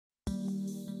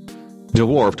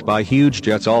Dwarfed by huge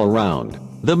jets all around,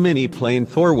 the mini-plane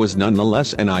Thor was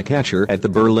nonetheless an eye-catcher at the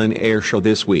Berlin Air Show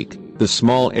this week. The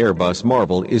small Airbus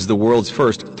Marvel is the world's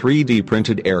first 3D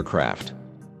printed aircraft.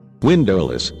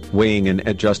 Windowless, weighing in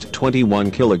at just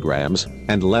 21 kilograms,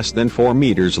 and less than 4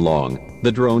 meters long,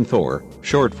 the drone Thor,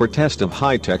 short for Test of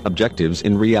High-Tech Objectives,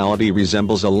 in reality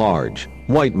resembles a large,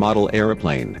 white model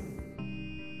aeroplane.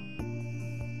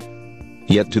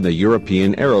 Yet to the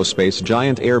European aerospace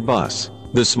giant Airbus,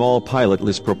 the small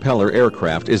pilotless propeller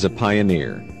aircraft is a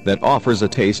pioneer that offers a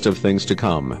taste of things to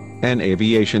come, an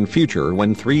aviation future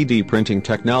when 3D printing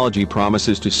technology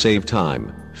promises to save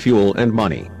time, fuel and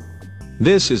money.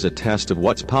 This is a test of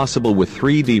what's possible with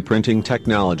 3D printing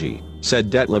technology, said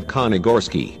Detlev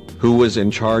Konogorski, who was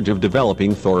in charge of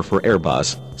developing Thor for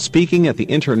Airbus, speaking at the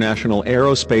International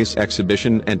Aerospace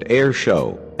Exhibition and Air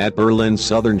Show at Berlin's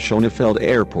Southern Schönefeld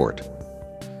Airport.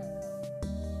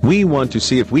 "We want to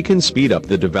see if we can speed up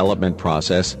the development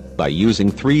process by using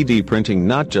 3D printing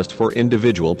not just for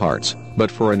individual parts,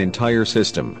 but for an entire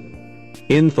system.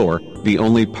 In Thor, the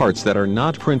only parts that are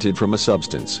not printed from a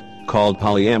substance called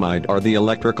polyamide are the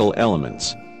electrical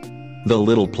elements. The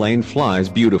little plane flies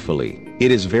beautifully,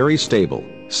 it is very stable,"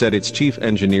 said its chief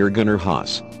engineer Gunnar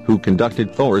Haas, who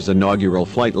conducted Thor's inaugural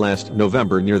flight last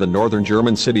November near the northern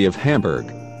German city of Hamburg.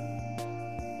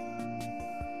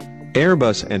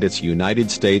 Airbus and its United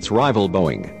States rival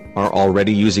Boeing are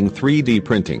already using 3D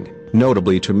printing,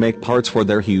 notably to make parts for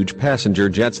their huge passenger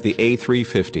jets, the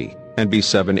A350 and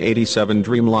B787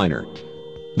 Dreamliner.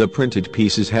 The printed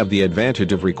pieces have the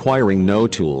advantage of requiring no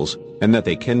tools, and that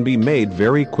they can be made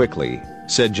very quickly,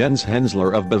 said Jens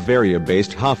Hensler of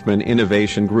Bavaria-based Hoffmann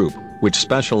Innovation Group, which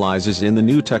specializes in the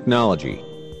new technology.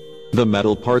 The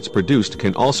metal parts produced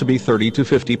can also be 30 to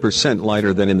 50%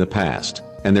 lighter than in the past,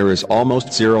 and there is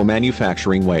almost zero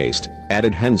manufacturing waste,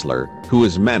 added Hensler, who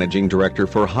is managing director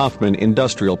for Hoffmann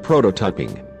Industrial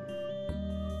Prototyping.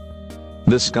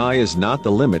 The sky is not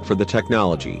the limit for the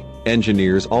technology.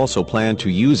 Engineers also plan to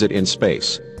use it in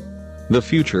space. The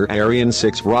future Ariane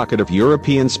 6 rocket of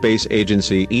European Space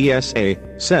Agency (ESA),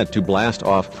 set to blast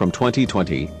off from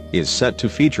 2020, is set to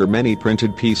feature many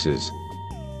printed pieces.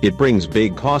 It brings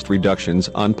big cost reductions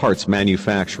on parts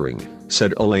manufacturing,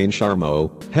 said Elaine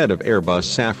Charmeau, head of Airbus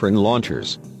Safran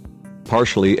Launchers.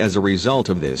 Partially as a result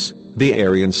of this, the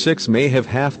Ariane 6 may have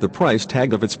half the price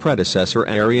tag of its predecessor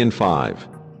Ariane 5.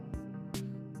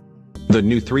 The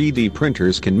new 3D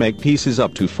printers can make pieces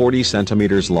up to 40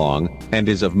 centimeters long, and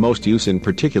is of most use in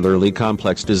particularly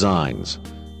complex designs.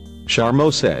 Charmeau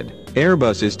said,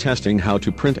 Airbus is testing how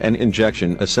to print an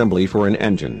injection assembly for an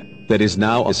engine that is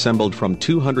now assembled from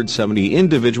 270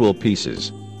 individual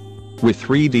pieces. With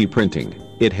 3D printing,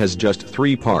 it has just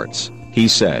 3 parts, he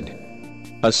said.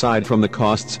 Aside from the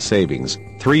cost savings,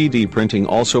 3D printing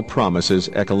also promises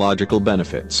ecological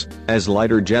benefits, as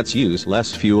lighter jets use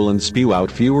less fuel and spew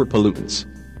out fewer pollutants.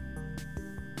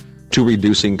 To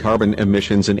reducing carbon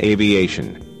emissions in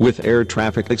aviation, with air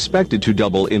traffic expected to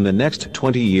double in the next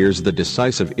 20 years, the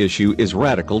decisive issue is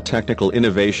radical technical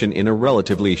innovation in a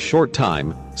relatively short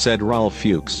time, said Ralf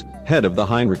Fuchs, head of the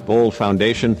Heinrich Böll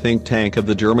Foundation think tank of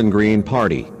the German Green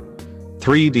Party.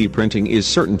 3D printing is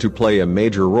certain to play a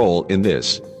major role in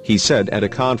this, he said at a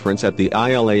conference at the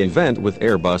ILA event with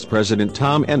Airbus President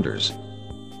Tom Enders.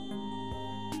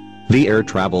 The air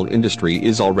travel industry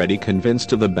is already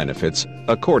convinced of the benefits,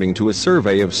 according to a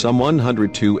survey of some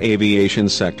 102 aviation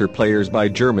sector players by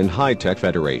German high-tech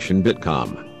federation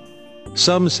Bitkom.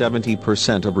 Some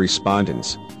 70% of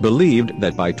respondents believed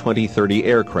that by 2030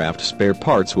 aircraft spare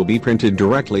parts will be printed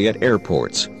directly at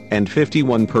airports, and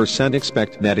 51%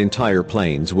 expect that entire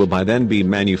planes will by then be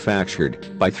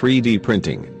manufactured by 3D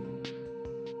printing.